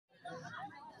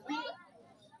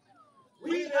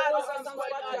We as a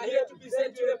squad are here to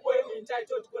present you a poem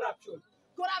entitled Corruption.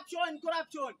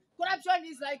 Corruption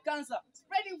is like cancer,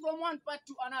 spreading from one part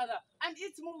to another, and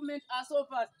its movement are so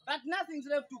fast that nothing's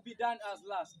left to be done as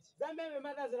last. Zambia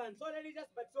mother's land, so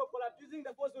religious but so corrupt, using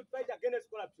the force to fight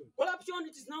against corruption. Corruption,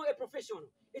 it is now a profession.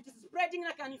 It is spreading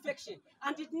like an infection,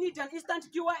 and it needs an instant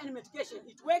cure and medication.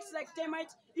 It works like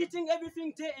termites, eating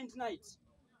everything day and night.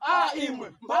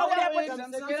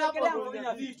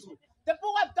 The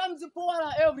poor becomes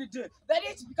poorer every day. The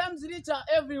rich becomes richer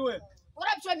everywhere.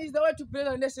 Corruption is the way to build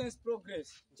a nation's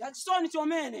progress.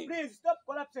 Please stop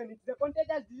corruption. It's the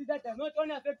contagious disease that does not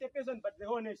only affect a person but the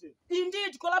whole nation.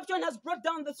 Indeed, corruption has brought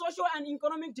down the social and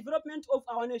economic development of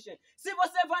our nation. Civil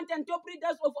servants and top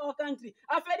leaders of our country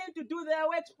are failing to do their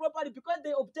works properly because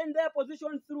they obtain their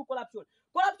position through corruption.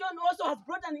 Corruption also has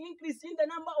brought an increase in the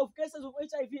number of cases of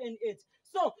HIV and AIDS.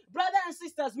 So, brothers and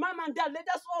sisters, mom and dad, let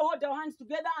us all hold our hands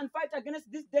together and fight against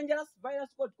this dangerous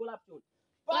virus called corruption.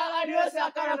 My name is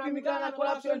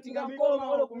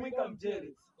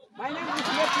My name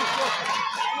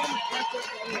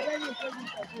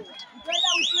is